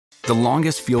The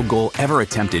longest field goal ever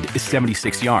attempted is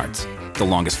 76 yards. The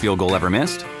longest field goal ever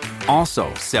missed?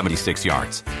 Also 76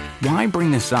 yards. Why bring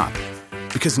this up?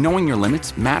 Because knowing your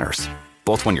limits matters,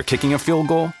 both when you're kicking a field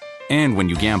goal and when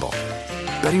you gamble.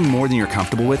 Betting more than you're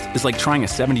comfortable with is like trying a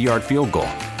 70-yard field goal.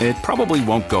 It probably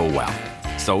won't go well.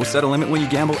 So set a limit when you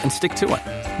gamble and stick to it.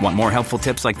 Want more helpful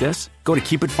tips like this? Go to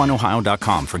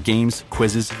keepitfunohio.com for games,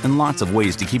 quizzes, and lots of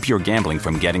ways to keep your gambling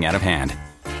from getting out of hand.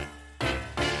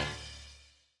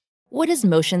 What does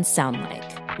motion sound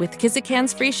like? With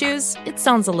Kizikans free shoes, it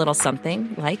sounds a little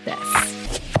something like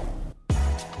this.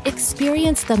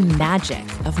 Experience the magic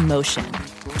of motion.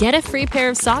 Get a free pair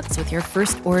of socks with your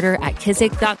first order at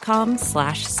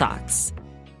kizik.com/socks.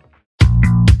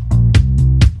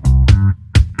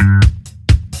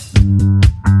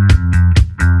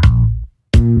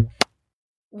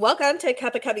 Welcome to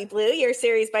Cup of Cubby Blue, your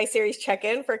series-by-series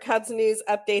check-in for Cubs news,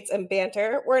 updates, and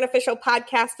banter. We're an official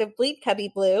podcast of Bleed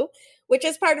Cubby Blue, which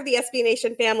is part of the SB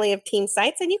Nation family of team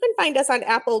sites, and you can find us on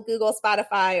Apple, Google,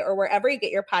 Spotify, or wherever you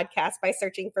get your podcasts by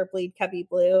searching for Bleed Cubby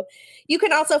Blue. You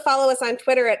can also follow us on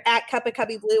Twitter at Cup of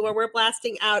Cubby Blue, where we're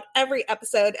blasting out every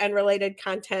episode and related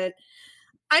content.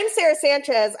 I'm Sarah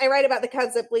Sanchez. I write about the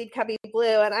Cubs at Bleed Cubby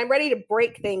Blue, and I'm ready to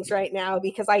break things right now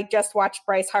because I just watched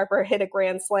Bryce Harper hit a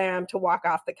grand slam to walk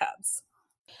off the Cubs.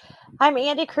 I'm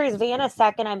Andy Cruz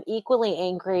Vanasek, and I'm equally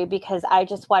angry because I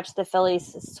just watched the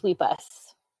Phillies sweep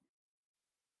us.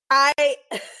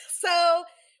 So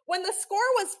when the score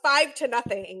was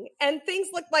 5-0 and things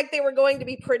looked like they were going to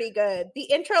be pretty good, the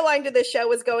intro line to the show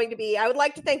was going to be, I would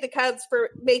like to thank the Cubs for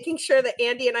making sure that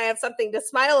Andy and I have something to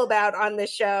smile about on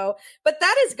this show. But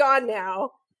that is gone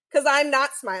now because I'm not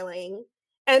smiling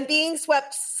and being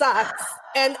swept sucks.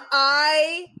 And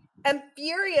I am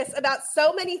furious about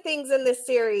so many things in this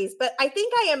series, but I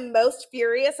think I am most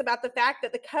furious about the fact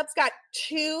that the Cubs got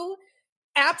two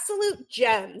absolute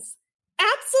gems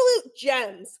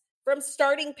from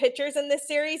starting pitchers in this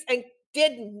series and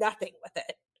did nothing with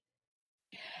it.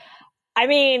 I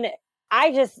mean,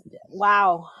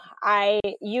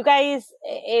 you guys,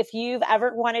 if you've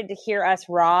ever wanted to hear us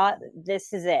raw,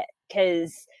 this is it.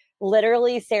 Because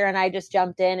literally Sarah and I just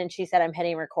jumped in and she said, I'm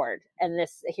hitting record. And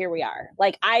here we are.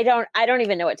 Like, I don't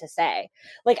even know what to say.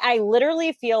 Like, I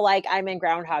literally feel like I'm in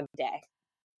Groundhog Day.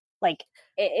 Like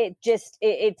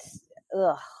it's,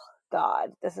 ugh.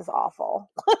 God, this is awful.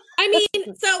 I mean,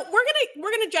 so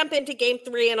we're gonna jump into game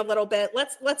 3 in a little bit.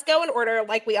 Let's go in order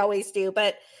like we always do.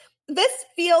 But this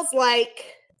feels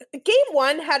like game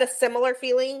 1 had a similar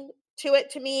feeling to it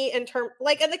to me in terms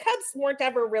and the Cubs weren't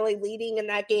ever really leading in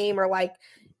that game, or like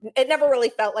it never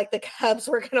really felt like the Cubs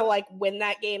were gonna like win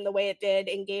that game the way it did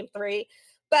in game 3.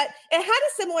 But it had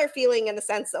a similar feeling in the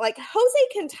sense that like Jose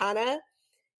Quintana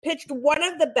pitched one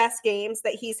of the best games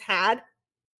that he's had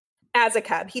as a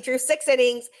Cub. He threw 6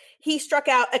 innings. He struck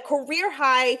out a career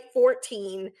high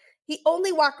 14. He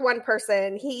only walked one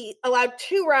person. He allowed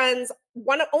 2 runs.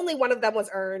 Only one of them was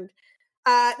earned.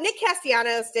 Nick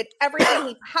Castellanos did everything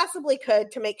he possibly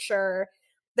could to make sure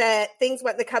that things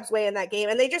went the Cubs' way in that game,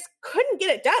 and they just couldn't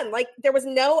get it done. Like, there was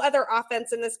no other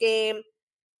offense in this game.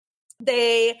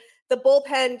 The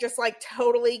bullpen just like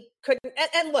totally couldn't.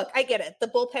 And look, I get it. The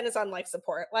bullpen is on life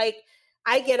support. Like,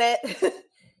 I get it.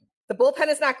 The bullpen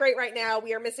is not great right now.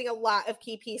 We are missing a lot of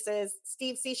key pieces.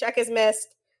 Steve Cishek is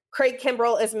missed. Craig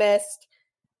Kimbrell is missed.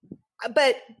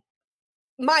 But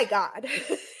my God,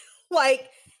 like,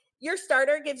 your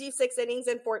starter gives you 6 innings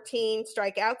and 14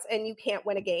 strikeouts and you can't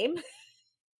win a game.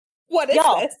 What is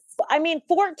this? I mean,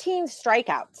 14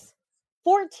 strikeouts.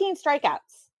 14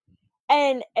 strikeouts.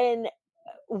 And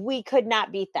we could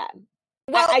not beat them.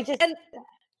 Well,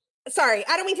 sorry,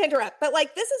 I don't mean to interrupt, but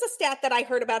like, this is a stat that I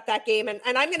heard about that game, and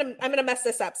I'm gonna mess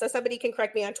this up, so somebody can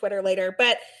correct me on Twitter later.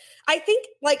 But I think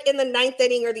like in the 9th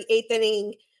inning or the 8th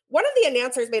inning, one of the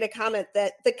announcers made a comment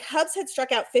that the Cubs had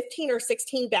struck out 15 or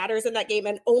 16 batters in that game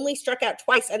and only struck out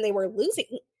twice, and they were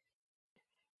losing.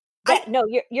 No,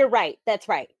 you're right. That's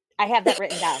right. I have that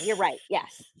written down. You're right.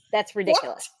 Yes, that's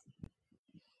ridiculous.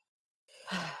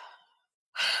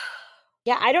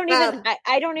 Yeah, I don't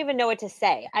even know what to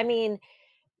say. I mean,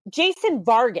 Jason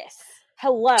Vargas.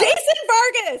 Hello. Jason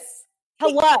Vargas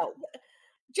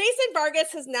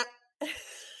has not.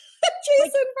 Jason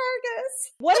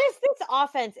Vargas. What is this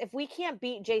offense if we can't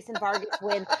beat Jason Vargas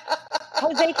when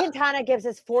Jose Quintana gives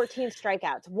us 14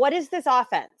 strikeouts? What is this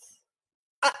offense?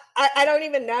 I don't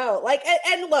even know. Like,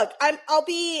 and look, I'll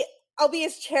be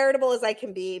as charitable as I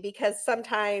can be, because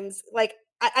sometimes, like,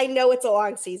 I know it's a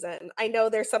long season. I know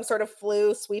there's some sort of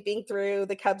flu sweeping through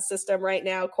the Cubs system right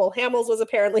now. Cole Hamels was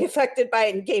apparently affected by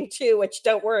it in game 2, which,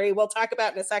 don't worry, we'll talk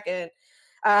about in a second.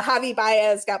 Javi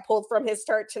Baez got pulled from his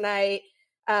start tonight.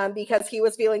 because he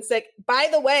was feeling sick. By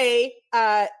the way,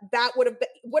 that would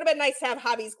have been nice to have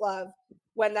Javi's glove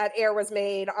when that error was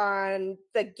made on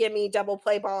the gimme double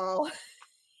play ball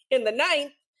in the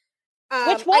ninth.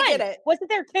 Which one? I get it. Wasn't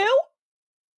there two?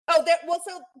 Oh,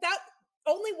 so that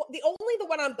the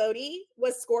one on Bodie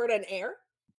was scored an error.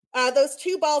 Those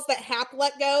two balls that Hap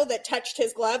let go that touched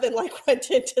his glove and like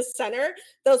went into center,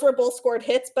 those were both scored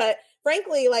hits. But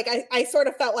frankly, like I sort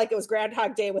of felt like it was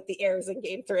Groundhog Day with the errors in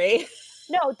game 3.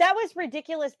 No, that was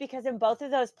ridiculous because in both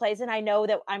of those plays, and I know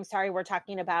that I'm sorry we're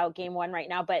talking about game 1 right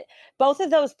now, but both of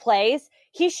those plays,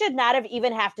 he should not have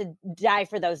even have to die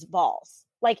for those balls.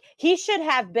 Like he should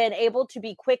have been able to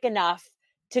be quick enough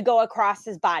to go across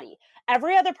his body.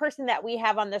 Every other person that we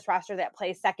have on this roster that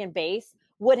plays second base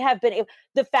would have been able,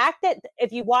 the fact that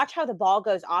if you watch how the ball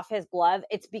goes off his glove,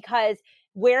 it's because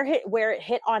where it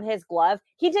hit on his glove,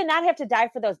 he did not have to die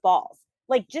for those balls.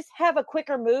 Like just have a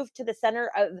quicker move to the center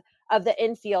of the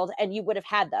infield and you would have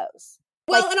had those.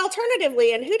 Well, and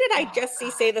alternatively, and who did I just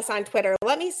see say this on Twitter?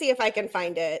 Let me see if I can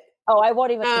find it. Oh, I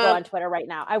won't even go on Twitter right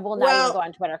now. I will not even go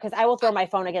on Twitter because I will throw my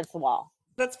phone against the wall.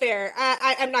 That's fair.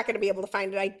 I'm not going to be able to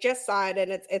find it. I just saw it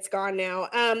and it's gone now.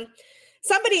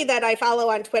 Somebody that I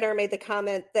follow on Twitter made the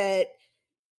comment that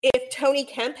if Tony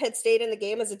Kemp had stayed in the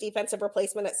game as a defensive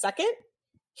replacement at second,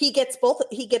 he gets both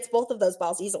of those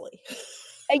balls easily.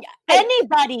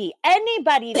 Anybody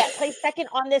that plays second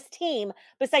on this team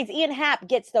besides Ian Happ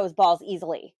gets those balls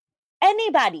easily.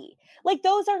 Anybody. Like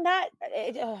those are not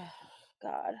oh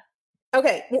God.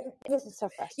 Okay. This is so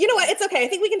frustrating. You know what? It's okay. I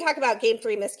think we can talk about game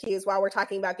 3 miscues while we're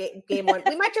talking about game 1.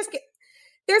 We might just get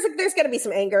there's going to be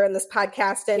some anger in this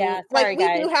podcast, and yeah, sorry,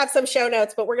 we do have some show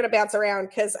notes, but we're going to bounce around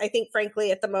because I think,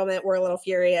 frankly, at the moment we're a little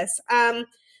furious.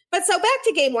 But so back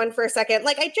to game 1 for a second.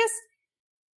 Like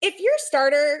if your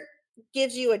starter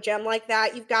gives you a gem like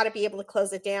that, you've got to be able to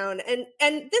close it down,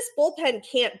 and this bullpen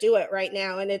can't do it right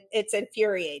now, and it's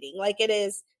infuriating. Like it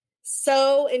is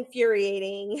so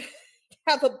infuriating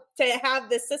to have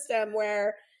this system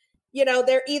where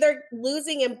they're either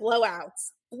losing in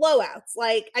blowouts.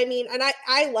 Like, I mean, and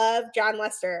I love John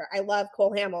Lester. I love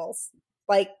Cole Hamels.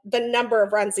 Like the number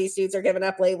of runs these dudes are giving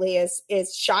up lately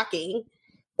is shocking.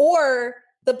 Or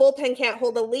the bullpen can't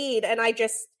hold a lead. And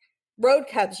Road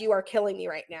Cubs, you are killing me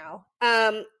right now.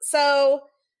 So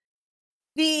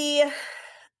the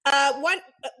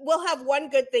we'll have one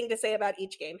good thing to say about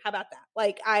each game. How about that?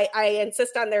 Like I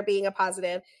insist on there being a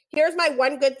positive. Here's my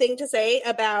one good thing to say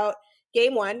about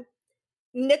game 1.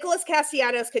 Nicholas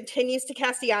Castellanos continues to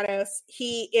Castellanos.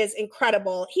 He is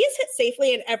incredible. He has hit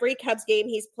safely in every Cubs game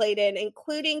he's played in,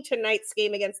 including tonight's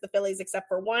game against the Phillies, except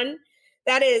for one.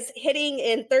 That is hitting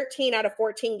in 13 out of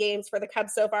 14 games for the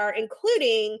Cubs so far,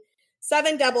 including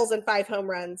 7 doubles and 5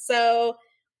 home runs. So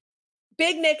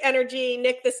big Nick energy,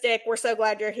 Nick the Stick. We're so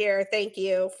glad you're here. Thank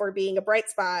you for being a bright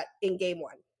spot in game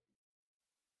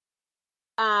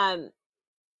 1.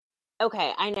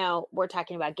 Okay, I know we're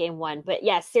talking about game 1, but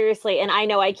yes, seriously, and I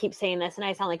know I keep saying this and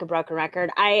I sound like a broken record.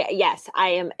 I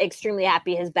am extremely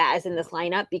happy his bat is in this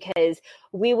lineup because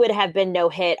we would have been no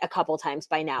hit a couple times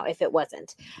by now if it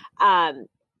wasn't.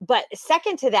 But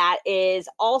second to that is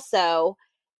also,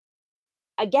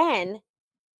 again,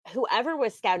 whoever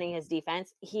was scouting his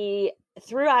defense, he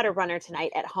threw out a runner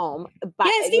tonight at home. But,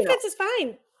 yeah, his defense is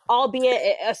fine.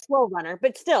 Albeit a slow runner,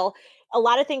 but still a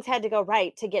lot of things had to go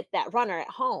right to get that runner at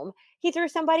home. He threw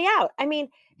somebody out. I mean,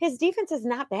 his defense is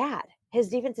not bad. His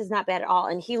defense is not bad at all.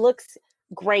 And he looks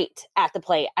great at the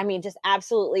plate. I mean, just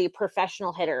absolutely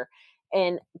professional hitter.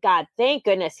 And God, thank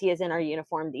goodness he is in our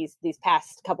uniform these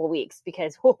past couple weeks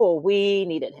because we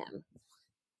needed him.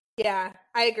 Yeah,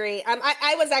 I agree.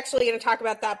 I was actually going to talk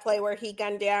about that play where he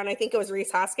gunned down, I think it was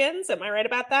Rhys Hoskins. Am I right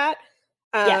about that?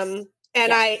 Yes. And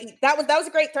yes. That was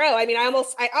a great throw. I mean, I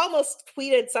almost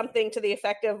tweeted something to the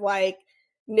effect of like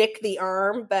Nick the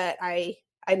arm, but I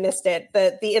missed it.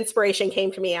 The inspiration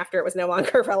came to me after it was no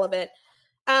longer relevant.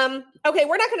 Okay,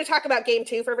 we're not going to talk about game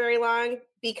 2 for very long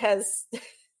because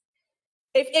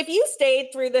if you stayed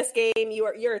through this game,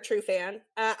 you're a true fan.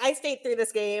 I stayed through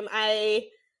this game. I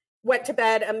went to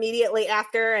bed immediately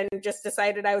after and just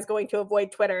decided I was going to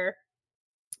avoid Twitter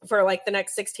for like the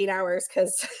next 16 hours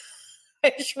because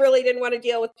I just really didn't want to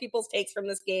deal with people's takes from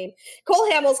this game. Cole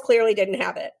Hamels clearly didn't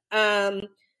have it.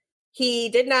 He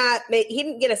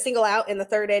didn't get a single out in the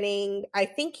 3rd inning. I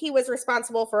think he was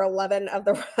responsible for 11 of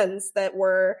the runs that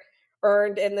were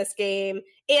earned in this game.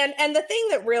 And the thing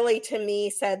that really to me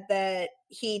said that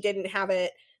he didn't have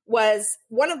it was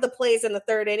one of the plays in the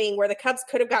 3rd inning where the Cubs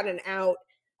could have gotten an out.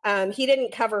 He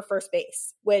didn't cover first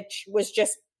base, which was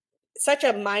just such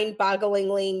a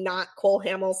mind-bogglingly not Cole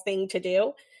Hamels thing to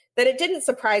do that it didn't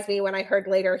surprise me when I heard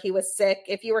later he was sick.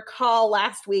 If you recall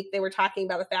last week, they were talking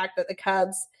about the fact that the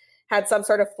Cubs had some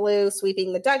sort of flu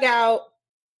sweeping the dugout.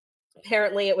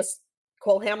 Apparently it was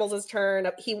Cole Hamels' turn.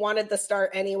 He wanted the start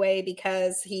anyway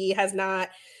because he has not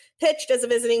pitched as a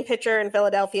visiting pitcher in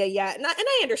Philadelphia yet. And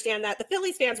I understand that. The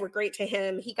Phillies fans were great to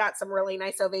him. He got some really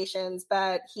nice ovations,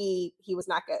 but he was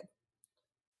not good.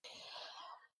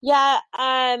 Yeah,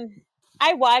 I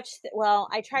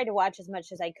tried to watch as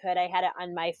much as I could. I had it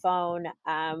on my phone.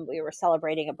 We were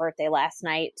celebrating a birthday last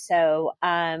night. So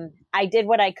I did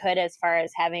what I could as far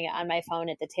as having it on my phone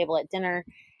at the table at dinner.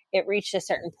 It reached a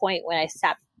certain point when I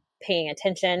stopped paying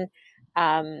attention.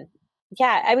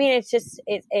 Yeah, I mean, it's just,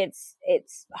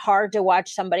 it's hard to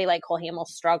watch somebody like Cole Hamels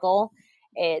struggle.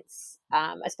 It's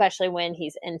especially when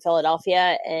he's in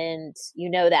Philadelphia and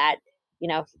that,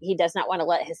 he does not want to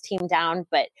let his team down,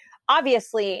 but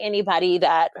obviously anybody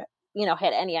that,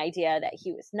 had any idea that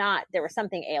there was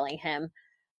something ailing him.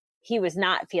 He was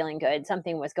not feeling good.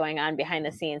 Something was going on behind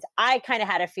the scenes. I kind of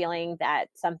had a feeling that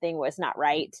something was not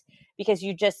right because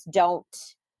you just don't,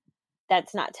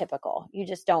 that's not typical. You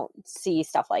just don't see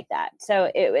stuff like that.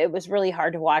 So it was really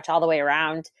hard to watch all the way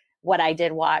around. What I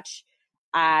did watch,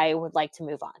 I would like to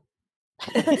move on.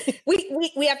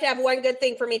 we have to have one good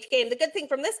thing from each game. The good thing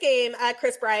from this game,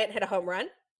 Chris Bryant hit a home run.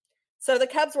 So the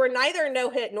Cubs were neither no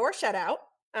hit nor shutout.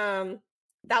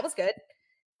 That was good.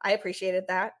 I appreciated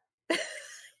that.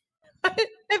 I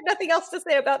have nothing else to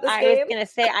say about this game. I was going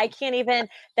to say, I can't even,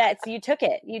 you took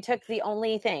it. You took the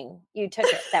only thing. You took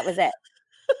it. That was it.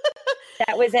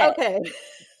 That was it. Okay.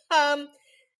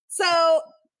 So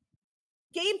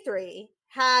game 3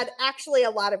 had actually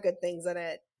a lot of good things in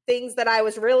it. Things that I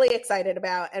was really excited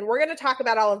about. And we're going to talk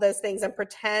about all of those things and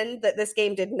pretend that this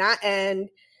game did not end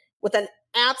with an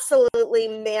absolutely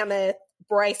mammoth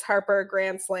Bryce Harper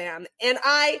grand slam. And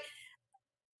I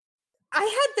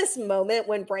had this moment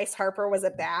when Bryce Harper was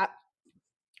at bat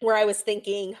where I was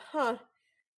thinking,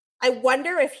 I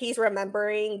wonder if he's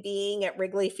remembering being at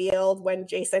Wrigley Field when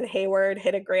Jason Hayward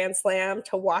hit a grand slam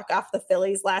to walk off the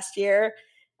Phillies last year.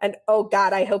 And oh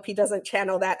God, I hope he doesn't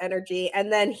channel that energy.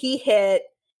 And then he hit,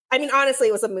 honestly,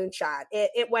 it was a moonshot.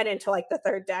 It went into like the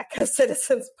third deck of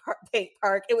Citizens Bank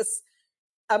Park. It was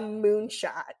a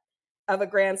moonshot of a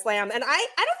grand slam. And I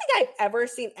don't think I've ever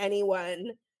seen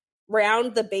anyone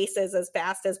round the bases as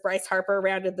fast as Bryce Harper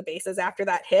rounded the bases after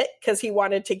that hit, because he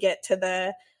wanted to get to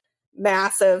the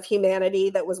mass of humanity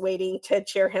that was waiting to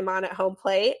cheer him on at home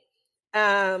plate.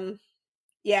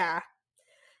 Yeah.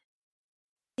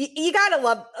 You gotta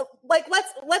love, like,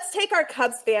 let's take our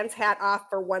Cubs fans hat off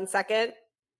for 1 second.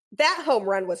 That home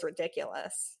run was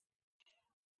ridiculous.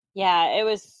 Yeah, it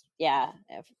was. Yeah,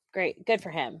 great. Good for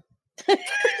him.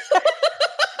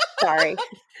 Sorry.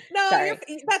 No, Sorry.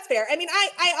 That's fair.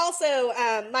 I also,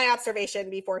 my observation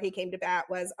before he came to bat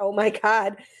was, oh my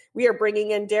God, we are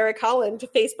bringing in Derek Holland to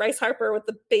face Bryce Harper with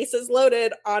the bases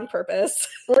loaded on purpose.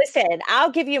 Listen, I'll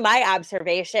give you my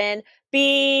observation.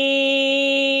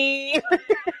 I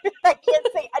can't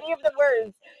say any of the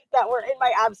words that were in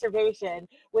my observation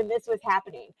when this was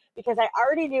happening, because I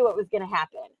already knew what was going to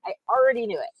happen. I already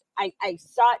knew it. I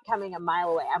saw it coming a mile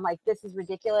away. I'm like, this is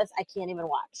ridiculous. I can't even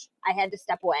watch. I had to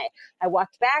step away. I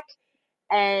walked back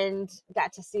and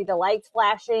got to see the lights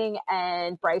flashing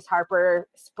and Bryce Harper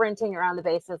sprinting around the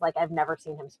bases like I've never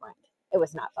seen him sprint. It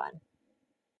was not fun.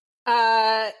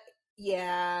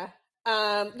 Yeah.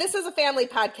 This is a family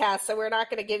podcast, so we're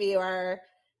not going to give you our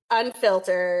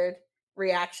unfiltered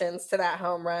reactions to that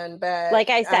home run. But like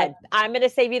I said, I'm going to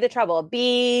save you the trouble.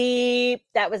 Beep.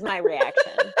 That was my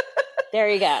reaction. There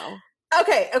you go.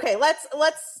 Okay. Let's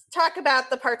talk about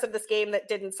the parts of this game that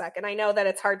didn't suck. And I know that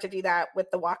it's hard to do that with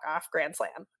the walk-off grand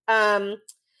slam.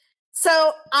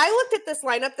 So I looked at this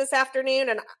lineup this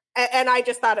afternoon and I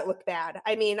just thought it looked bad.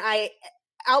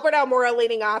 Albert Almora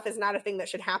leading off is not a thing that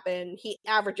should happen. He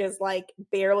averages like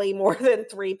barely more than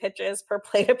 3 pitches per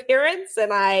plate appearance.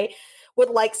 And I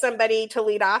would like somebody to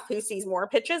lead off who sees more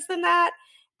pitches than that.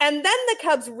 And then the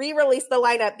Cubs re-released the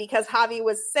lineup because Javi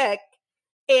was sick.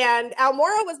 And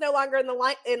Almora was no longer in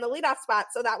the leadoff spot,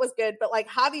 so that was good. But like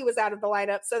Javi was out of the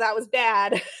lineup, so that was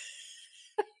bad. And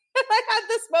I had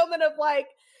this moment of like,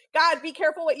 God, be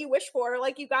careful what you wish for.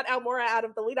 Like you got Almora out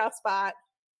of the leadoff spot,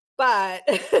 but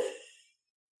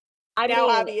now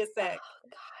Javi is sick. Oh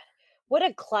God, what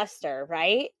a cluster,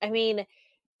 right?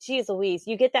 Geez Louise,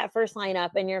 you get that first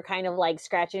lineup and you're kind of like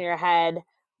scratching your head.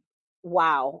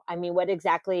 Wow. What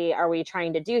exactly are we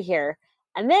trying to do here?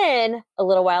 And then a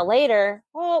little while later,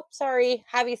 oh, sorry,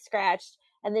 Javi scratched.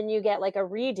 And then you get like a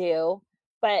redo,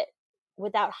 but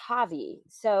without Javi.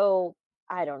 So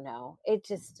I don't know. It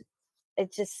just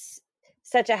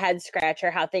such a head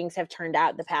scratcher how things have turned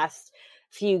out the past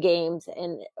few games,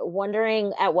 and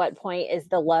wondering at what point is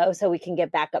the low so we can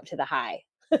get back up to the high.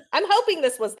 I'm hoping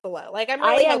this was the low. Like, I'm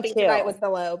I really am hoping too. tonight was the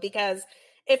low, because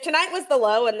if tonight was the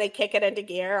low and they kick it into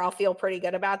gear, I'll feel pretty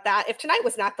good about that. If tonight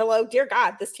was not the low, dear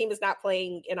God, this team is not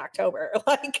playing in October.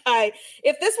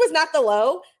 If this was not the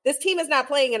low, this team is not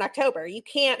playing in October. You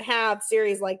can't have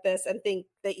series like this and think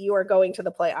that you are going to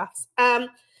the playoffs. But,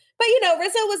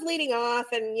 Rizzo was leading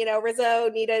off, and, Rizzo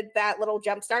needed that little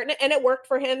jump start, and it worked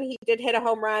for him. He did hit a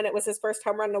home run. It was his first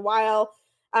home run in a while.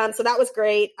 So that was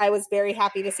great. I was very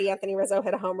happy to see Anthony Rizzo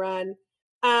hit a home run.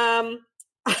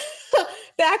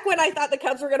 Back when I thought the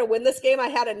Cubs were going to win this game, I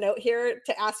had a note here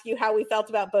to ask you how we felt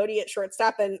about Bodie at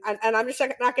shortstop, and I'm just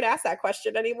not going to ask that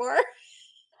question anymore.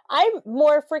 I'm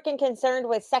more freaking concerned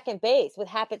with second base, with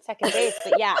Happ at second base.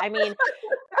 But yeah, I mean,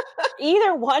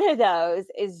 either one of those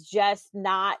is just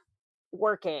not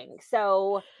working.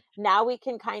 So now we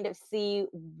can kind of see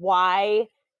why.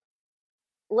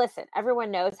 Listen,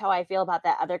 everyone knows how I feel about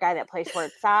that other guy that plays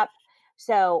shortstop.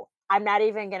 So I'm not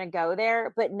even going to go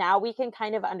there, but now we can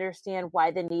kind of understand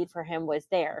why the need for him was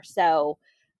there. So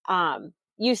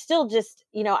you still just,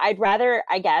 I'd rather,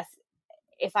 I guess,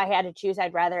 if I had to choose,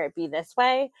 I'd rather it be this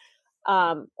way.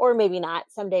 Or maybe not.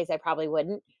 Some days I probably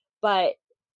wouldn't, but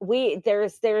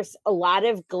there's a lot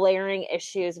of glaring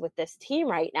issues with this team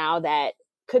right now that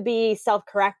could be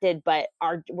self-corrected, but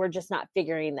we're just not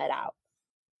figuring that out.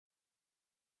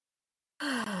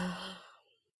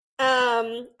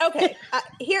 Okay.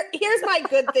 Here's my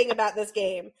good thing about this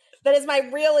game. That is my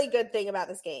really good thing about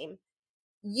this game.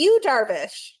 Yu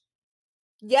Darvish.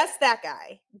 Yes, that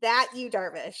guy. That Yu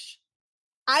Darvish.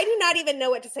 I do not even know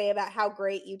what to say about how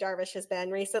great Yu Darvish has been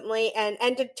recently. And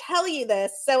to tell you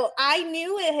this, so I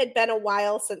knew it had been a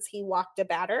while since he walked a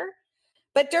batter.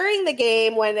 But during the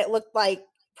game, when it looked like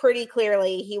pretty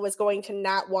clearly he was going to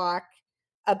not walk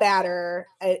a batter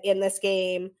in this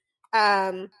game,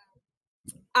 I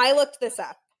looked this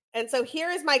up. And so here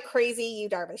is my crazy Yu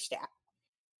Darvish stat.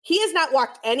 He has not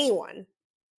walked anyone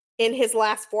in his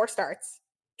last 4 starts,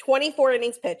 24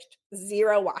 innings pitched,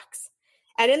 0 walks.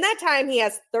 And in that time, he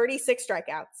has 36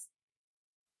 strikeouts.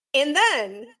 And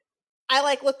then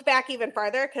I looked back even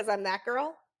farther because I'm that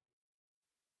girl.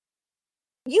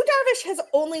 Yu Darvish has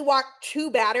only walked 2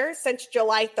 batters since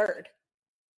July 3rd.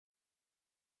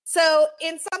 So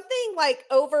in something like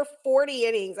over 40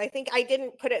 innings, I think I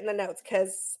didn't put it in the notes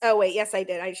because, yes, I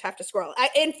did. I just have to scroll.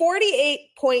 In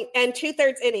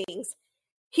 48.2 innings,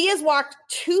 he has walked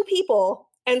 2 people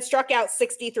and struck out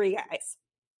 63 guys.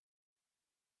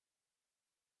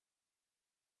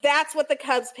 That's what the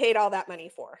Cubs paid all that money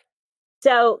for.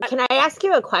 So can I ask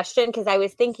you a question? Because I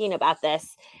was thinking about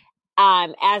this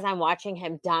as I'm watching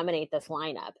him dominate this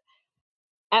lineup.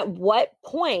 At what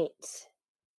point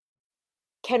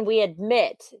can we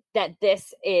admit that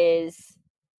this is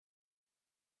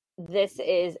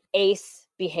ace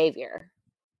behavior?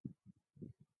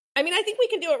 I mean, I think we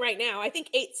can do it right now. I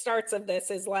think 8 starts of this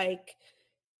is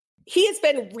he has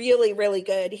been really, really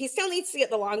good. He still needs to get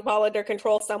the long ball under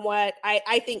control somewhat.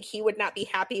 I think he would not be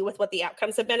happy with what the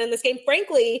outcomes have been in this game,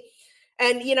 frankly.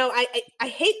 And, I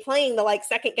hate playing the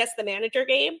second guess the manager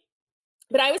game,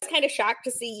 but I was kind of shocked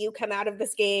to see you come out of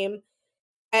this game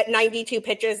at 92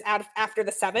 pitches after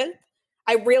the 7th.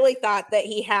 I really thought that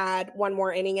he had one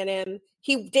more inning in him.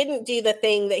 He didn't do the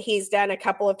thing that he's done a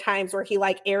couple of times where he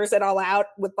airs it all out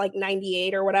with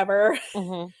 98 or whatever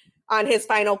on his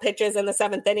final pitches in the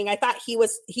 7th inning. I thought he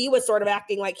was sort of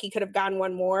acting like he could have gone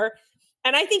one more.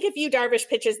 And I think if Yu Darvish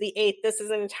pitches the 8th, this is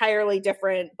an entirely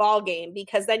different ball game,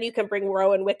 because then you can bring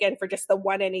Rowan Wick in for just the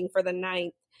 1 inning for the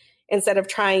 9th instead of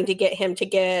trying to get him to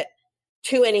get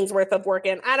 2 innings worth of work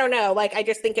in. I don't know. I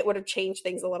just think it would have changed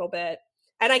things a little bit.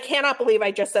 And I cannot believe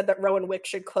I just said that Rowan Wick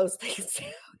should close things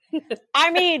down.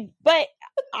 I mean, but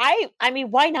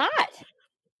why not?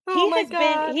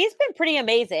 He's been pretty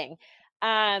amazing.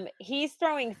 He's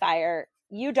throwing fire.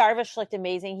 Yu Darvish looked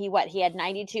amazing. He had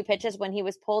 92 pitches when he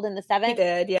was pulled in the 7th. He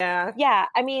did, yeah. Yeah,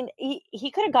 I mean,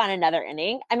 he could have gone another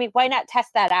inning. I mean, why not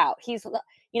test that out? He's,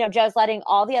 Joe's letting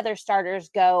all the other starters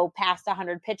go past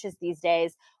 100 pitches these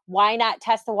days. Why not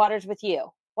test the waters with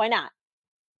you? Why not?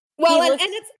 Well,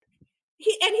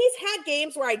 he's had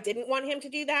games where I didn't want him to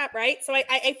do that, right? So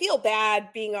I feel bad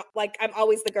being I'm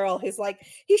always the girl who's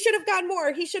he should have gone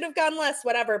more, he should have gone less,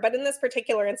 whatever. But in this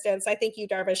particular instance, I think Yu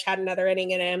Darvish had another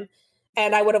inning in him.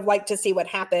 And I would have liked to see what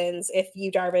happens if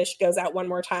Yu Darvish goes out one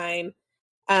more time.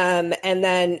 And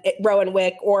then Rowan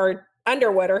Wick or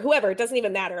Underwood or whoever, it doesn't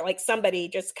even matter. Somebody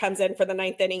just comes in for the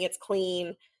 9th inning, it's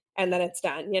clean. and then it's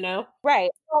done, you know? Right.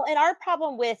 Well, and our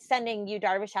problem with sending Yu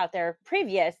Darvish out there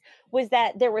previous was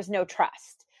that there was no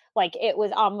trust. Like it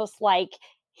was almost like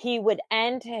he would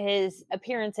end his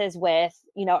appearances with,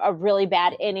 you know, a really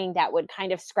bad inning that would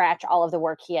kind of scratch all of the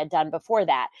work he had done before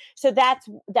that. So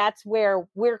that's where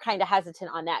we're kind of hesitant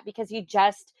on that, because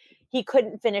he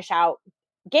couldn't finish out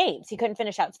games. He couldn't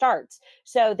finish out starts.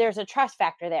 So there's a trust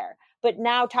factor there. But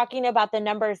now talking about the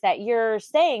numbers that you're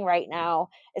saying right now,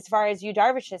 as far as Yu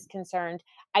Darvish is concerned,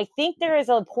 I think there is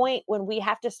a point when we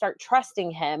have to start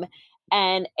trusting him.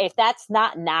 And if that's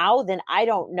not now, then I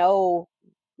don't know,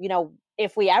 you know,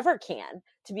 if we ever can,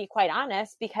 to be quite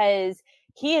honest, because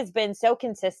he has been so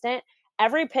consistent.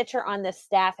 Every pitcher on this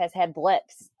staff has had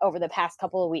blips over the past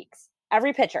couple of weeks.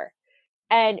 Every pitcher.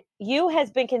 And Yu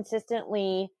has been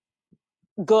consistently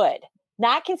good.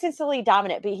 Not consistently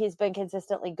dominant, but he's been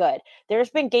consistently good.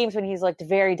 There's been games when he's looked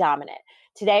very dominant.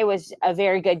 Today was a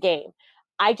very good game.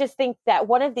 I just think that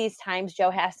one of these times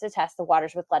Joe has to test the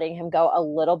waters with letting him go a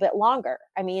little bit longer.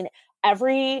 I mean,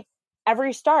 every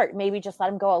start, maybe just let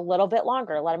him go a little bit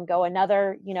longer. Let him go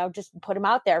another, you know, just put him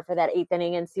out there for that 8th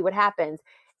inning and see what happens.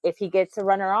 If he gets a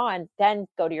runner on, then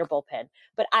go to your bullpen.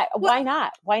 But why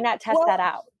not? Why not test that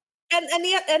out? And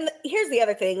here's the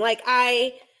other thing. Like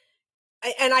I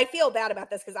feel bad about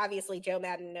this because obviously Joe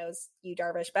Madden knows Yu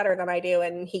Darvish better than I do,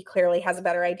 and he clearly has a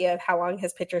better idea of how long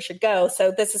his pitcher should go.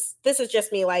 So this is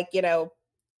just me, like, you know,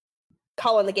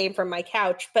 calling the game from my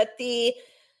couch. But the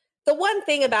one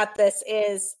thing about this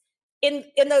is in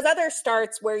those other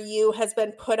starts where Yu has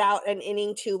been put out an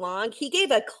inning too long, he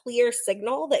gave a clear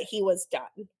signal that he was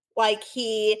done. Like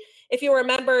if you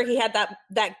remember, he had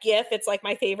that GIF. It's like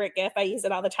my favorite GIF. I use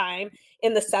it all the time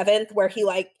in the 7th where he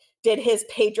like did his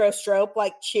Pedro Strop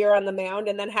like cheer on the mound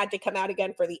and then had to come out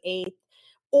again for the 8th.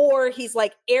 Or he's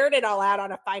like aired it all out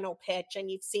on a final pitch and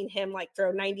you've seen him like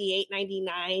throw 98,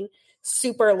 99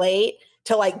 super late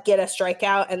to like get a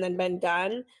strikeout and then been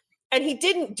done. And he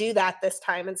didn't do that this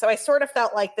time. And so I sort of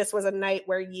felt like this was a night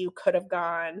where you could have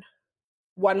gone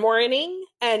one more inning.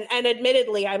 And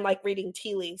admittedly, I'm like reading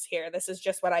tea leaves here. This is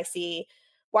just what I see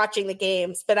watching the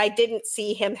games. But I didn't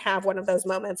see him have one of those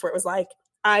moments where it was like,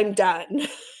 I'm done.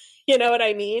 You know what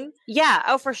I mean? Yeah.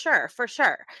 Oh, for sure. For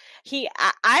sure.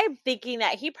 I'm thinking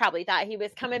that he probably thought he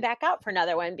was coming back out for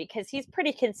another one because he's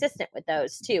pretty consistent with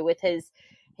those too, with his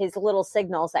little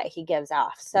signals that he gives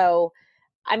off. So,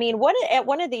 I mean, at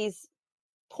one of these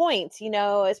points, you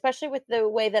know, especially with the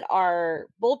way that our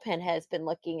bullpen has been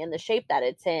looking and the shape that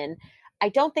it's in, I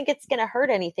don't think it's going to hurt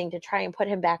anything to try and put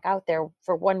him back out there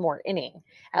for one more inning.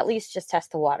 At least just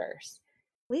test the waters.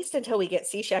 At least until we get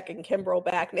Cishek and Kimbrel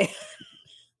back, man.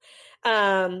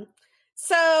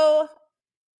 So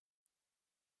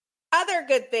other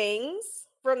good things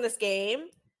from this game,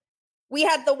 we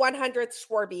had the 100th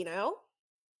Schwarbino.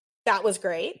 That was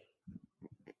great.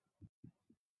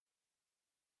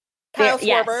 Kyle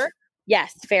Schwarber.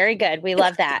 Yes, very good. We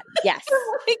love that. Yes.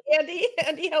 Andy,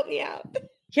 help me out.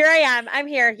 Here I am. I'm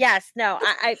here. Yes. No,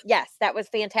 yes, that was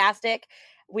fantastic.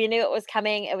 We knew it was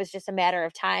coming. It was just a matter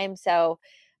of time. So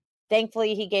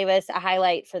thankfully he gave us a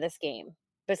highlight for this game,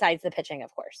 besides the pitching,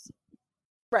 of course.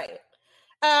 Right.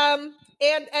 And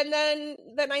then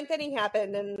the 9th inning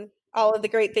happened and all of the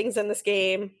great things in this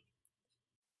game.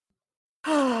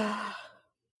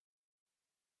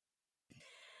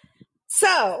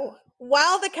 So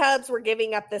while the Cubs were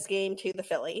giving up this game to the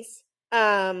Phillies,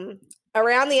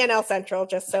 around the NL Central,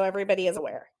 just so everybody is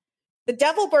aware, the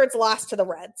Devilbirds lost to the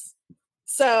Reds.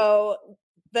 So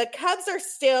the Cubs are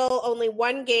still only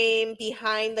one game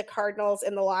behind the Cardinals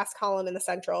in the loss column in the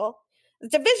Central. The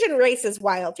division race is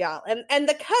wild, y'all. And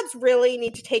the Cubs really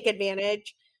need to take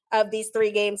advantage of these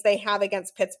 3 games they have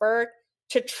against Pittsburgh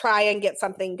to try and get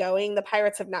something going. The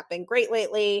Pirates have not been great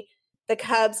lately. The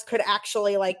Cubs could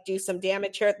actually like do some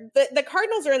damage here. The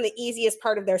Cardinals are in the easiest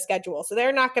part of their schedule, so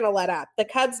they're not going to let up. The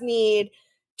Cubs need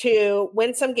to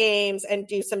win some games and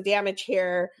do some damage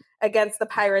here against the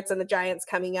Pirates and the Giants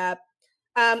coming up.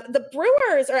 The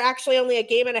Brewers are actually only a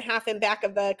game and a half in back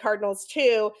of the Cardinals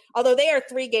too, although they are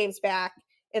 3 games back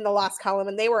in the loss column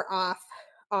and they were off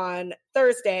on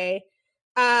Thursday.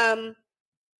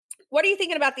 What are you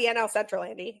thinking about the NL Central,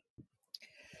 Andy?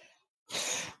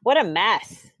 What a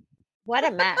mess. What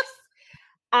a mess.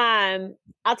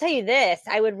 I'll tell you this,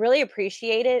 I would really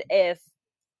appreciate it if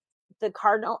the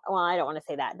I don't want to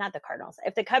say that, not the Cardinals.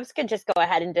 If the Cubs could just go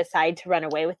ahead and decide to run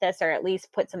away with this, or at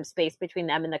least put some space between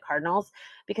them and the Cardinals,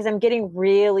 because I'm getting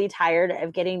really tired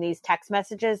of getting these text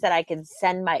messages that I can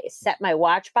set my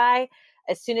watch by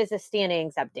as soon as the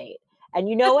standings update. And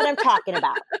you know what I'm talking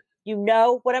about. You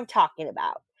know what I'm talking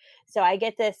about. So I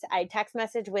get this, I text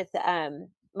message with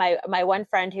my one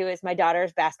friend who is my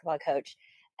daughter's basketball coach,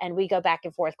 and we go back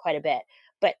and forth quite a bit,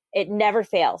 but it never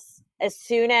fails. As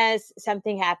soon as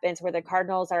something happens where the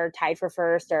Cardinals are tied for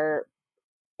first or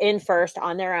in first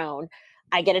on their own,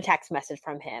 I get a text message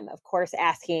from him, of course,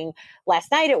 asking.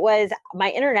 Last night it was, my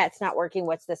internet's not working.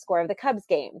 What's the score of the Cubs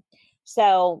game?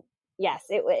 So yes,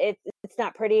 it's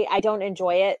not pretty. I don't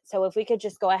enjoy it. So if we could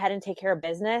just go ahead and take care of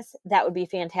business, that would be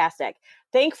fantastic.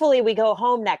 Thankfully, we go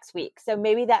home next week. So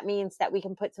maybe that means that we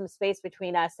can put some space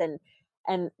between us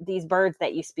and these birds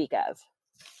that you speak of.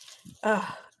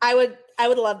 I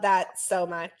would love that so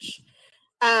much.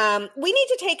 We need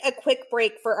to take a quick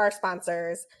break for our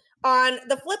sponsors. On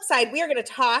the flip side, we are going to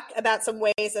talk about some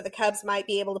ways that the Cubs might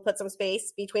be able to put some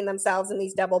space between themselves and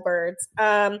these devil birds.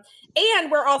 And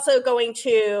we're also going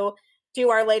to do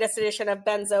our latest edition of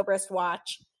Ben Zobrist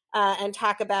Watch and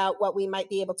talk about what we might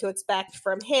be able to expect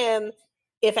from him,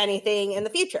 if anything, in the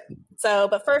future. So,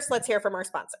 but first, let's hear from our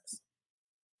sponsors.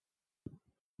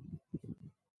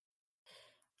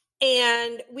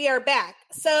 And we are back.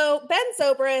 So Ben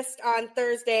Zobrist on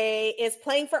Thursday is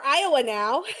playing for Iowa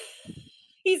now.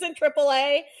 He's in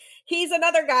AAA. He's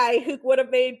another guy who would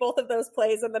have made both of those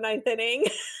plays in the ninth inning.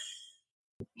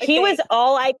 He was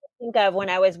all I could think of when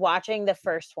I was watching the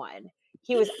first one.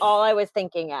 He was all I was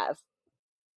thinking of.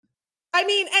 I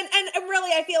mean, and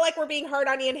really, I feel like we're being hard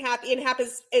on Ian Happ. Ian Happ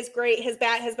is great. His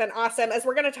bat has been awesome. As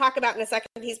we're going to talk about in a second,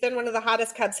 he's been one of the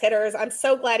hottest Cubs hitters. I'm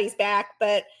so glad he's back,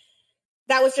 but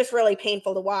that was just really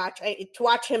painful to watch. To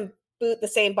watch him boot the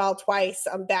same ball twice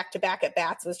back-to-back at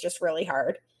bats was just really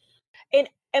hard. And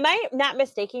am I not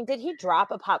mistaken? Did he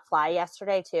drop a pop fly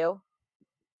yesterday too?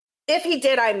 If he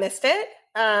did, I missed it.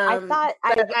 I thought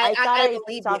I saw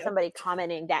you. Somebody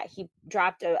commenting that he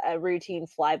dropped a routine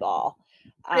fly ball.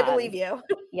 I believe you.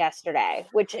 Yesterday,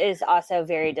 which is also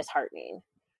very disheartening.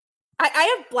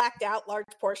 I have blacked out large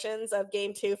portions of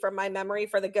Game 2 from my memory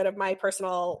for the good of my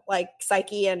personal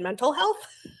psyche and mental health.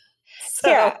 So.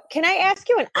 Sarah, can I ask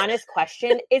you an honest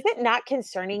question? Is it not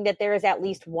concerning that there is at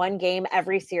least one game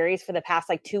every series for the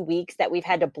past 2 weeks that we've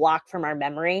had to block from our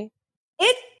memory?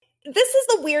 This is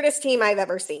the weirdest team I've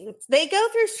ever seen. They go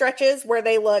through stretches where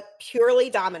they look purely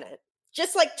dominant,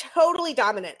 just totally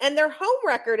dominant. And their home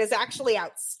record is actually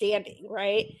outstanding,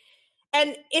 right?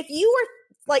 And if you were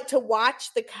to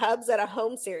watch the Cubs at a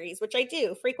home series, which I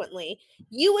do frequently,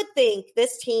 you would think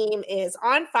this team is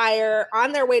on fire,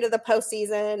 on their way to the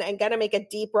postseason, and going to make a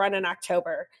deep run in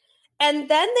October. And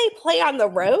then they play on the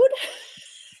road, and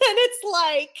it's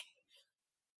like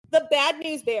the bad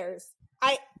news Bears.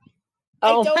 I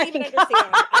don't even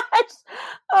understand.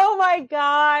 Oh my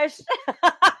gosh.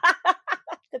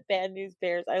 The bad news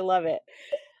Bears. I love it.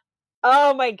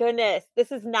 Oh my goodness.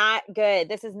 This is not good.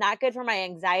 This is not good for my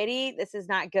anxiety. This is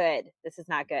not good. This is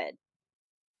not good.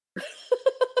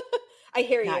 I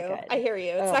hear you. I hear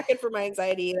you. It's not good for my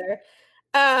anxiety either.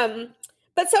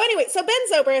 But so anyway, so Ben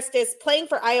Zobrist is playing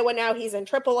for Iowa now. He's in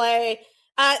AAA.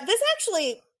 This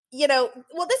actually,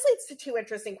 this leads to two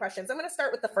interesting questions. I'm going to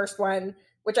start with the first one,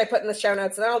 which I put in the show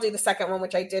notes, and then I'll do the second one,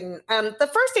 which I didn't.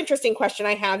 The first interesting question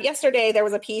I have, yesterday there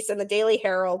was a piece in the Daily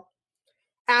Herald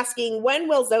asking, when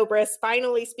will Zobrist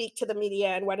finally speak to the media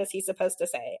and what is he supposed to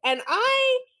say? And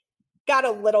I got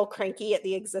a little cranky at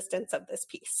the existence of this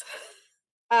piece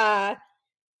because I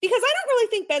don't really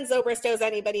think Ben Zobrist owes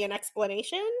anybody an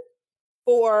explanation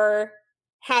for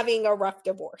having a rough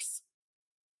divorce.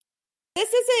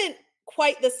 This isn't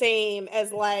quite the same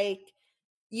as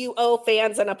you owe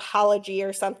fans an apology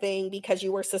or something because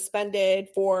you were suspended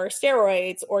for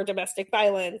steroids or domestic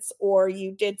violence, or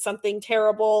you did something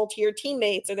terrible to your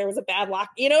teammates, or there was a bad lock.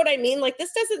 You know what I mean?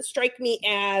 This doesn't strike me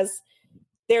as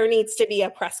there needs to be a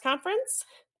press conference.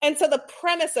 And so the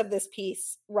premise of this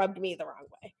piece rubbed me the wrong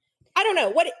way. I don't know.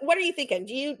 What are you thinking?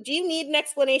 Do you need an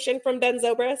explanation from Ben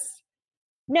Zobrist?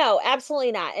 No,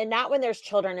 absolutely not. And not when there's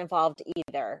children involved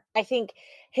either. I think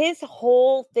his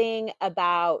whole thing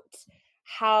about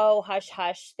how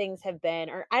hush-hush things have been,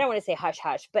 or I don't want to say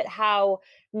hush-hush, but how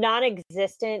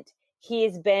non-existent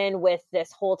he's been with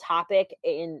this whole topic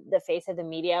in the face of the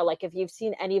media. If you've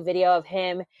seen any video of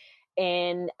him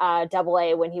in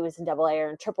AA, when he was in AA or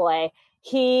in AAA,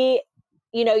 he,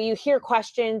 you hear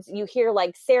questions, you hear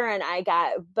Sarah and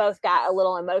I both got a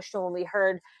little emotional when we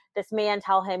heard this man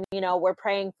tell him, we're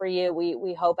praying for you.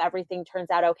 We hope everything turns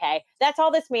out okay. That's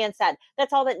all this man said.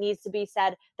 That's all that needs to be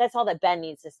said. That's all that Ben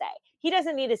needs to say. He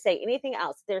doesn't need to say anything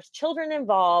else. There's children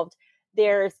involved.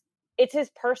 It's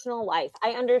his personal life.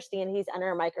 I understand he's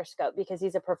under a microscope because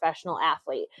he's a professional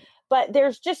athlete, but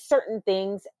there's just certain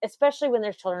things, especially when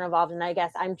there's children involved. And I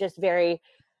guess I'm just very,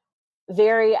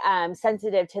 very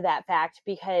sensitive to that fact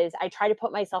because I try to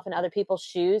put myself in other people's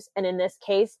shoes. And in this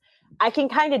case, I can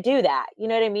kind of do that. You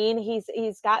know what I mean?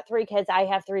 He's got 3 kids. I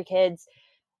have 3 kids.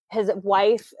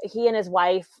 He and his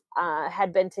wife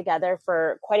had been together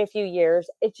for quite a few years.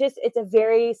 It's a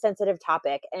very sensitive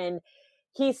topic. And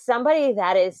he's somebody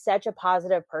that is such a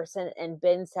positive person and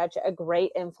been such a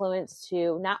great influence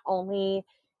to not only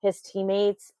his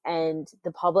teammates and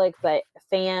the public, but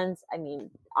fans. I mean,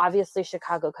 obviously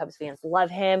Chicago Cubs fans love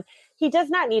him. He does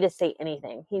not need to say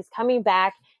anything. He's coming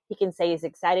back. He can say he's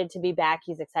excited to be back.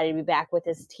 He's excited to be back with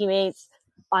his teammates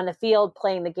on the field,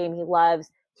 playing the game he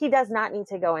loves. He does not need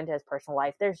to go into his personal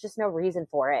life. There's just no reason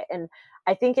for it. And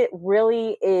I think it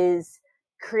really is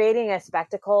creating a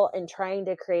spectacle and trying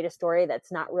to create a story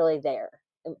that's not really there.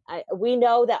 We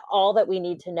know that all that we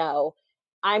need to know.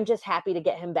 I'm just happy to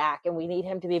get him back, and we need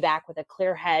him to be back with a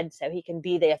clear head so he can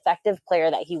be the effective player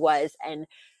that he was and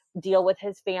deal with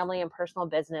his family and personal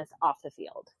business off the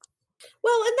field.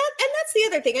 Well, and that's the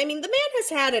other thing. I mean, the man has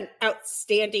had an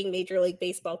outstanding Major League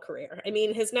Baseball career. I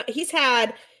mean, he's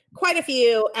had quite a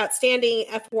few outstanding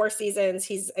F4 seasons.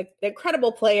 He's an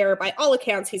incredible player. By all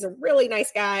accounts, he's a really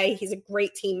nice guy. He's a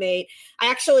great teammate.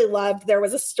 I actually loved, there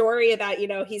was a story about,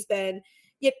 he's been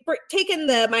taking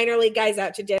the minor league guys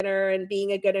out to dinner and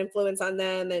being a good influence on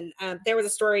them. And there was a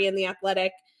story in The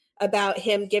Athletic about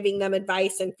him giving them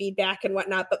advice and feedback and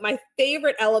whatnot. But my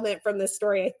favorite element from this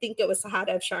story, I think it was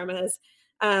Sahadev Sharma's,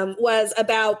 was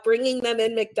about bringing them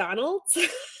in McDonald's.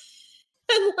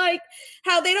 And like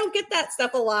how they don't get that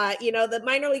stuff a lot. The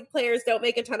minor league players don't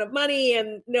make a ton of money,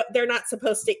 and they're not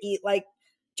supposed to eat like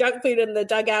junk food in the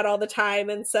dugout all the time.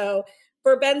 And so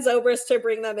for Ben Zobrist to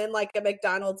bring them in like a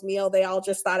McDonald's meal, they all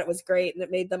just thought it was great, and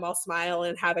it made them all smile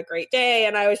and have a great day.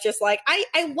 And I was just like,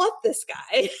 I love this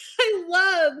guy. I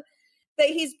love that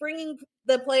he's bringing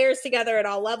the players together at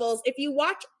all levels. If you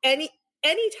watch any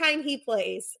time he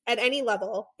plays at any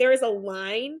level, there is a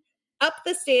line up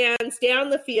the stands, down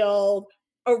the field,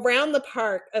 around the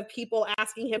park of people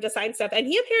asking him to sign stuff. And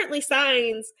he apparently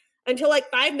signs until like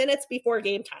 5 minutes before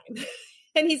game time.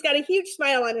 And he's got a huge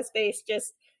smile on his face,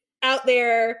 just out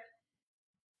there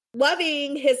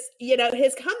loving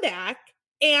his comeback.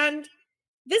 And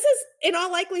this is, in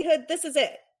all likelihood, this is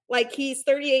it. Like, he's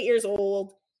 38 years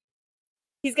old.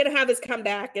 He's going to have his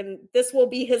comeback, and this will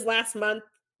be his last month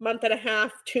and a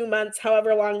half, 2 months,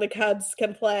 however long the Cubs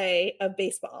can play of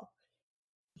baseball.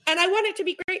 And I want it to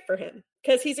be great for him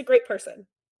because he's a great person.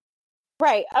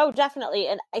 Right. Oh, definitely.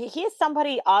 And he is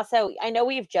somebody also, I know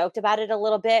we've joked about it a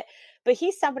little bit, but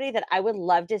he's somebody that I would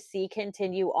love to see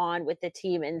continue on with the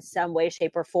team in some way,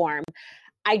 shape, or form.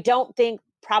 I don't think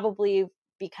probably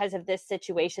because of this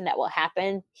situation that will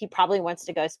happen, he probably wants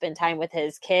to go spend time with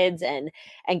his kids and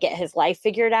get his life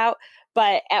figured out.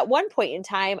 But at one point in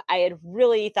time, I had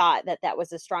really thought that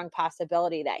was a strong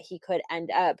possibility that he could end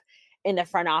up in the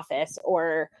front office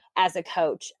or as a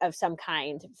coach of some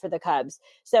kind for the Cubs.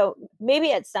 So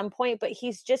maybe at some point, but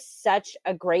he's just such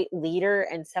a great leader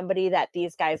and somebody that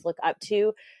these guys look up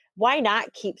to. Why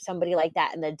not keep somebody like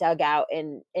that in the dugout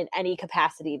in any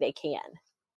capacity they can?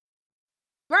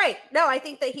 Right. No, I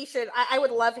think that he should. I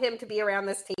would love him to be around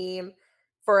this team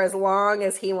for as long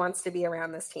as he wants to be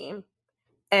around this team.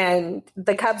 And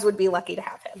the Cubs would be lucky to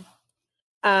have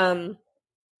him.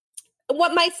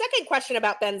 What my second question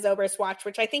about Ben Zobrist's watch,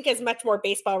 which I think is much more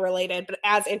baseball related, but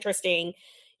as interesting,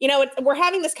 we're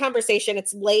having this conversation.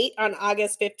 It's late on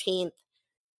August 15th.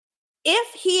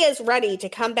 If he is ready to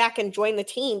come back and join the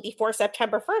team before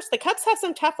September 1st, the Cubs have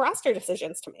some tough roster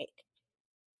decisions to make.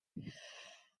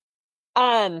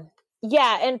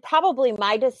 Yeah, and probably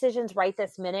my decisions right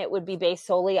this minute would be based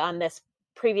solely on this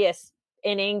previous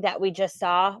inning that we just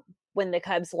saw when the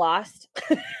Cubs lost.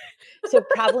 So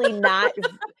probably not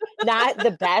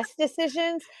the best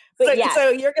decisions. But so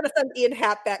you're going to send Ian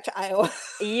Happ back to Iowa.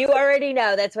 You already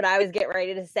know that's what I was getting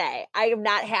ready to say. I am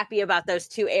not happy about those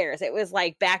 2 errors. It was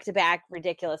like back-to-back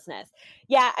ridiculousness.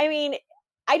 Yeah, I mean,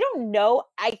 I don't know.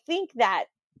 I think that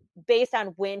based on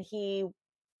when he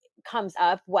comes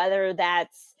up, whether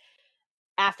that's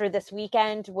after this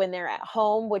weekend when they're at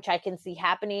home, which I can see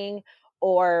happening,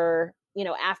 or,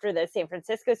 after the San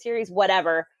Francisco series,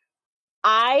 whatever,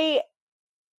 I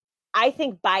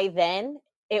think by then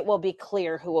it will be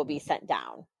clear who will be sent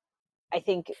down. I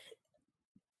think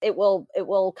it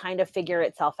will kind of figure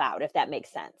itself out, if that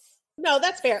makes sense. No,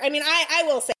 that's fair. I mean, I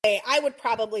will say I would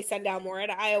probably send down Mora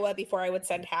to Iowa before I would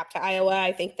send Happ to Iowa.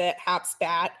 I think that Happ's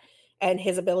bat and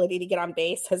his ability to get on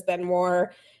base has been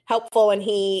more helpful, and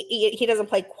he doesn't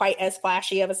play quite as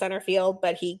flashy of a center field,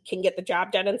 but he can get the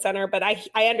job done in center. But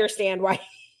I understand why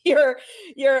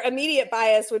your immediate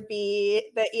bias would be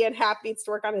that Ian Happ needs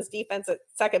to work on his defense at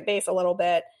second base a little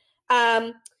bit.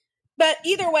 But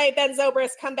either way, Ben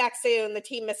Zobrist, come back soon. The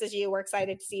team misses you. We're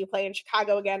excited to see you play in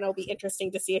Chicago again. It'll be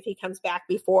interesting to see if he comes back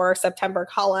before September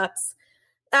call-ups.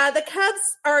 The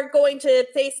Cubs are going to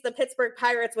face the Pittsburgh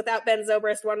Pirates without Ben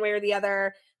Zobrist one way or the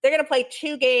other. They're going to play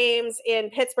 2 games in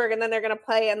Pittsburgh, and then they're going to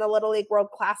play in the Little League World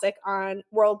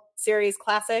Series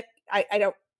Classic.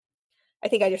 I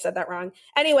think I just said that wrong.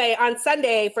 Anyway, on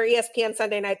Sunday for ESPN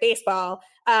Sunday Night Baseball.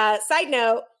 Side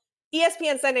note,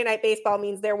 ESPN Sunday Night Baseball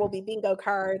means there will be bingo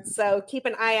cards. So keep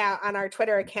an eye out on our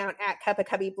Twitter account at Cup of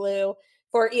Cubby Blue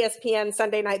for ESPN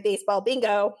Sunday Night Baseball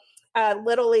bingo,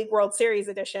 Little League World Series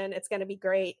edition. It's going to be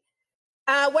great.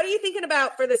 What are you thinking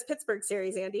about for this Pittsburgh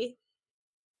series, Andy?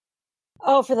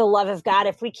 Oh, for the love of God,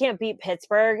 if we can't beat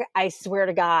Pittsburgh, I swear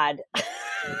to God,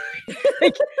 things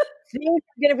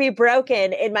are going to be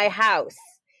broken in my house.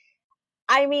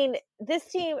 I mean, this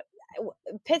team,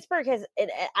 Pittsburgh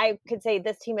I could say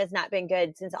this team has not been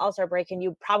good since All-Star break, and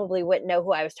you probably wouldn't know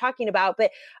who I was talking about,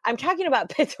 but I'm talking about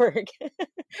Pittsburgh.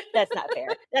 That's not fair.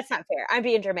 That's not fair. I'm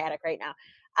being dramatic right now.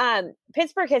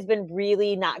 Pittsburgh has been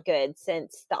really not good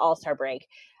since the All-Star break.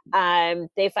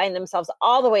 They find themselves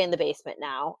all the way in the basement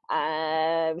now.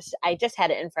 I just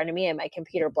had it in front of me and my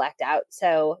computer blacked out.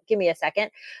 So give me a second.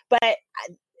 But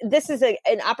this is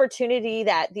an opportunity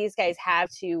that these guys have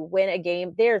to win a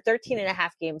game. They're 13 and a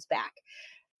half games back.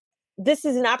 This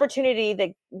is an opportunity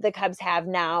that the Cubs have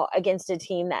now against a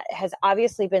team that has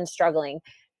obviously been struggling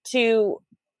to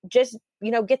just,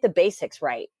 get the basics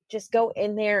right. Just go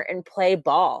in there and play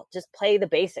ball. Just play the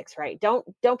basics right. Don't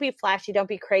be flashy. Don't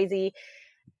be crazy.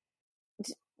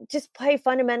 Just play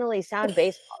fundamentally sound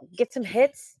baseball. Get some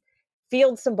hits,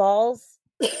 field some balls,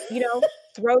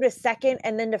 throw to second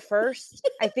and then to first.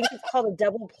 I think it's called a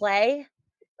double play.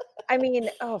 I mean,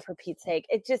 oh, for Pete's sake,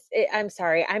 I'm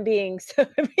sorry. I'm being so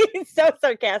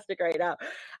sarcastic right now.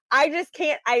 I just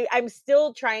can't, I'm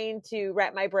still trying to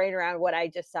wrap my brain around what I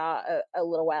just saw a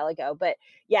little while ago. But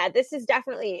yeah, this is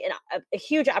definitely a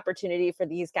huge opportunity for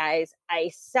these guys.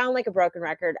 I sound like a broken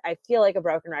record. I feel like a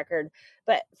broken record,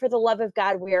 but for the love of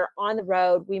God, we are on the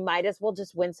road. We might as well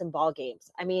just win some ball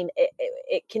games. I mean,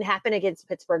 it can happen against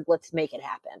Pittsburgh. Let's make it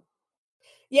happen.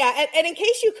 Yeah, and in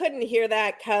case you couldn't hear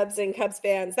that, Cubs and Cubs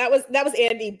fans, that was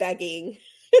Andy begging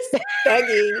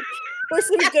for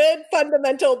some good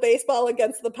fundamental baseball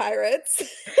against the Pirates.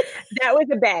 That was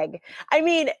a beg. I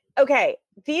mean, okay,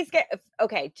 these guys.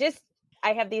 Okay,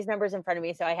 I have these numbers in front of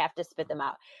me, so I have to spit them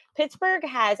out. Pittsburgh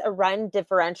has a run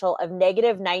differential of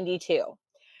 -92.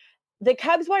 The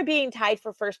Cubs, while being tied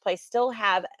for first place, still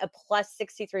have a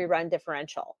 +63 run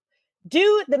differential.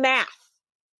 Do the math.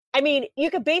 I mean, you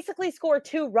could basically score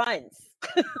 2 runs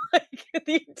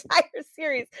the entire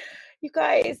series. You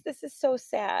guys, this is so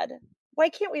sad. Why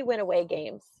can't we win away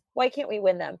games? Why can't we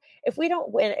win them? If we don't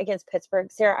win against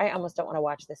Pittsburgh, Sarah, I almost don't want to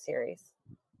watch this series.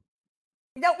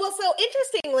 No, well, so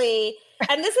interestingly,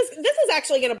 and this is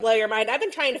actually going to blow your mind. I've been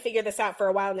trying to figure this out for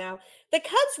a while now. The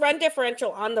Cubs' run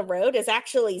differential on the road is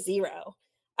actually 0.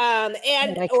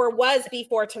 Or was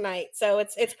before tonight. So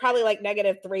it's probably like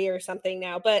 -3 or something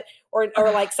now, but or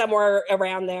like somewhere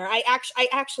around there. I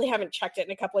actually haven't checked it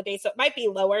in a couple of days, so it might be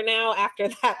lower now after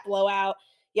that blowout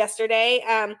yesterday.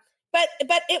 But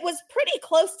it was pretty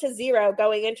close to 0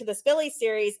 going into this Phillies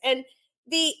series, and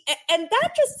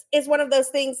that just is one of those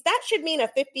things that should mean a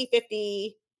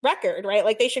 50-50 record, right?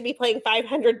 Like they should be playing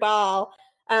 500 ball.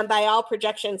 By all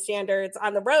projection standards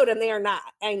on the road, and they are not,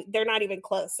 and they're not even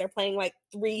close. They're playing like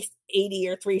 380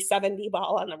 or 370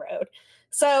 ball on the road.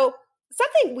 So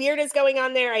something weird is going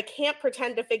on there. I can't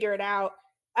pretend to figure it out.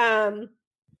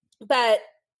 But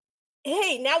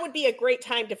hey, now would be a great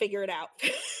time to figure it out.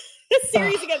 This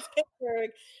series against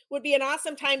Pittsburgh would be an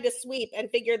awesome time to sweep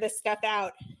and figure this stuff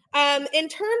out. In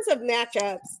terms of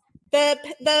matchups,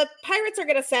 the Pirates are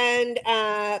going to send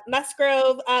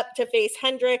Musgrove up to face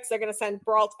Hendricks. They're going to send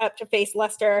Brault up to face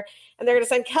Lester. And they're going to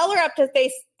send Keller up to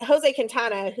face Jose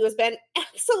Quintana, who has been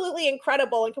absolutely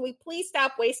incredible. And can we please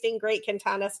stop wasting great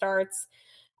Quintana starts?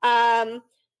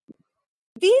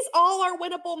 These all are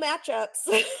winnable matchups.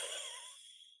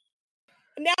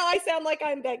 Now I sound like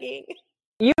I'm begging.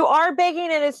 You are begging,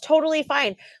 and it's totally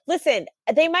fine. Listen,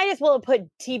 they might as well have put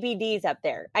TBDs up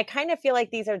there. I kind of feel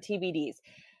like these are TBDs.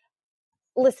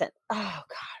 Listen, oh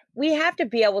God, we have to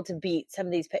be able to beat some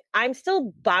of these. I'm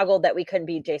still boggled that we couldn't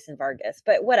beat Jason Vargas,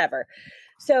 but whatever.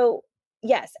 So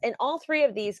yes, and all 3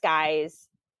 of these guys,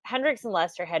 Hendricks and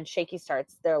Lester, had shaky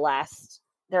starts their last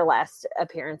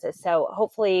appearances. So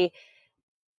hopefully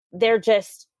they're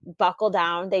just buckle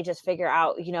down. They just figure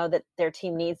out, that their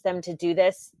team needs them to do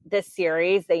this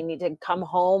series. They need to come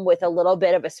home with a little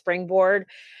bit of a springboard.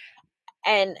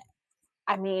 And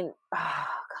I mean, oh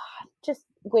God, just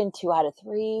win 2 out of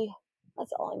 3.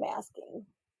 That's all I'm asking.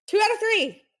 2 out of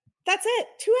 3. That's it.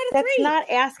 2 out of 3. That's not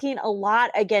asking a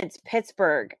lot against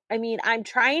Pittsburgh. I mean, I'm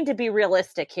trying to be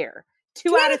realistic here.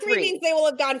 2 out of 3 means they will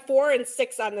have gone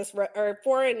 4-6 on this, or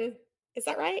 4 and, is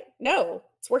that right? No,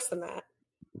 it's worse than that.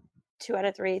 2 out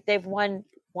of 3. They've won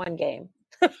 1 game.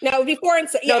 No, it would be 4 and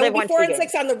 6. Yeah, no, it would be 4 and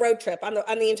 6 on the road trip, on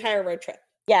the entire road trip.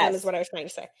 Yes, is what I was trying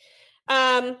to say.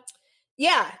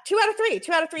 Yeah, 2 out of 3.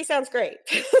 2 out of 3 sounds great.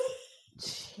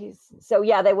 Jeez. So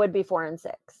yeah, they would be 4 and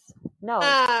 6. No.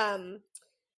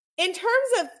 In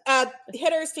terms of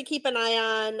hitters to keep an eye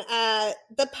on,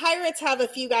 the Pirates have a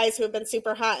few guys who have been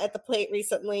super hot at the plate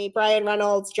recently. Brian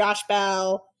Reynolds, Josh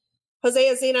Bell, Jose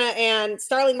Ozuna, and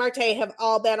Starling Marte have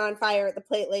all been on fire at the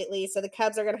plate lately, so the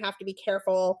Cubs are going to have to be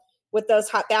careful with those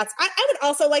hot bats. I would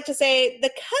also like to say the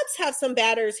Cubs have some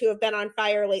batters who have been on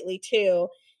fire lately too,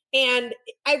 and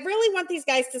I really want these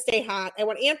guys to stay hot. I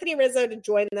want Anthony Rizzo to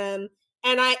join them,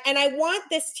 and I want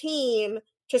this team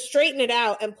to straighten it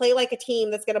out and play like a team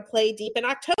that's going to play deep in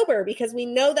October, because we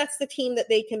know that's the team that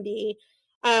they can be.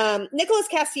 Nicholas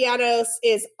Castellanos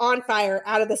is on fire,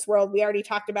 out of this world. We already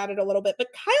talked about it a little bit, but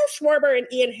Kyle Schwarber and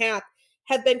Ian Happ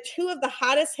have been 2 of the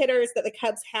hottest hitters that the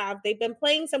Cubs have. They've been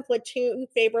playing some platoon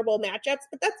favorable matchups,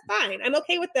 but that's fine. I'm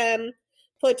okay with them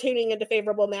platooning into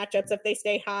favorable matchups if they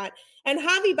stay hot. And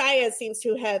Javi Baez seems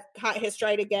to have caught his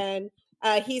stride again.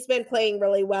 He's been playing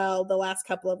really well the last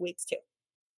couple of weeks too.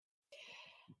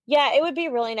 Yeah, it would be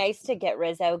really nice to get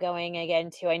Rizzo going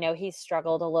again too. I know he's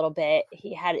struggled a little bit.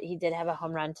 He did have a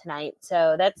home run tonight,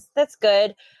 so that's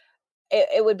good.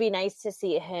 It would be nice to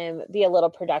see him be a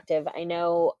little productive. I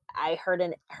know I heard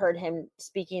him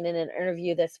speaking in an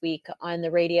interview this week on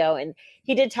the radio, and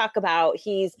he did talk about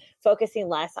he's focusing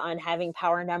less on having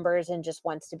power numbers and just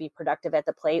wants to be productive at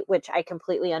the plate, which I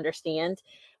completely understand.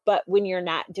 But when you're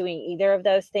not doing either of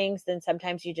those things, then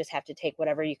sometimes you just have to take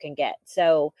whatever you can get.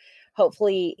 So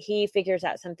hopefully he figures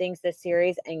out some things this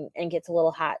series and gets a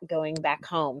little hot going back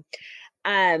home.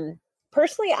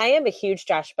 Personally, I am a huge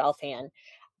Josh Bell fan.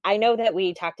 I know that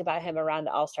we talked about him around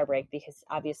the All-Star break because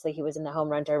obviously he was in the home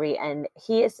run derby, and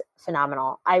he is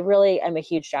phenomenal. I really am a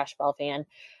huge Josh Bell fan.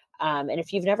 And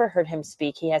if you've never heard him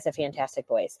speak, he has a fantastic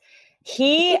voice.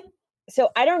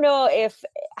 So I don't know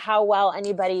how well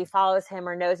anybody follows him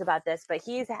or knows about this, but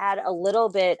he's had a little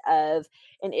bit of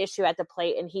an issue at the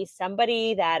plate, and he's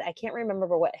somebody that I can't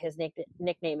remember what his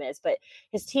nickname is, but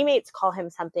his teammates call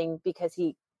him something because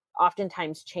he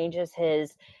oftentimes changes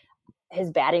his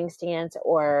batting stance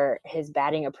or his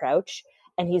batting approach,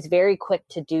 and he's very quick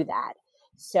to do that.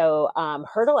 So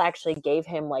Hurdle actually gave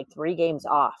him like 3 games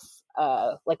off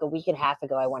like a week and a half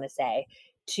ago, I want to say,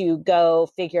 to go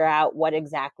figure out what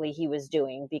exactly he was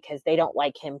doing because they don't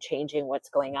like him changing what's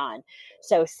going on.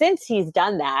 So since he's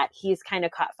done that, he's kind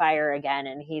of caught fire again,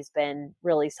 and he's been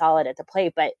really solid at the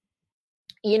plate. But,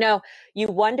 you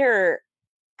wonder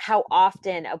how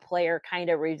often a player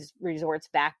kind of resorts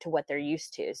back to what they're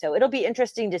used to. So it'll be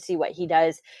interesting to see what he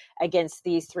does against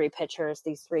these 3 Cubs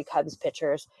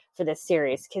pitchers for this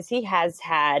series, because he has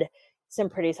had some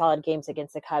pretty solid games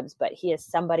against the Cubs, but he is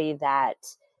somebody that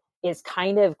is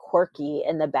kind of quirky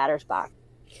in the batter's box.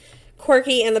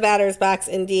 Quirky in the batter's box,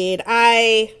 indeed.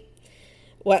 There's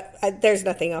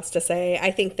nothing else to say. I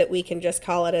think that we can just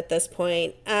call it at this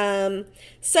point.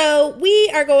 So we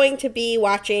are going to be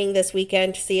watching this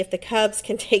weekend to see if the Cubs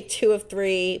can take 2 of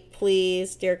 3.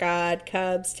 Please, dear God,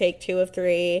 Cubs, take 2 of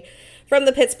 3 from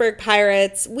the Pittsburgh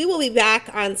Pirates. We will be back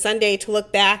on Sunday to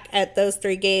look back at those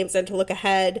 3 games and to look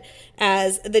ahead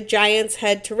as the Giants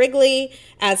head to Wrigley.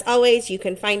 As always, you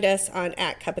can find us on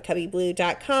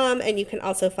 @cupofcubbyblue.com, and you can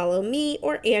also follow me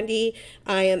or Andy.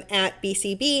 I am at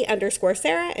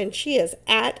BCB_Sarah, and she is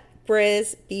at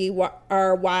Briz,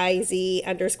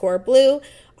 BRYZ_blue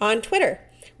on Twitter.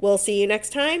 We'll see you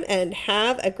next time, and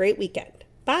have a great weekend.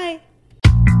 Bye.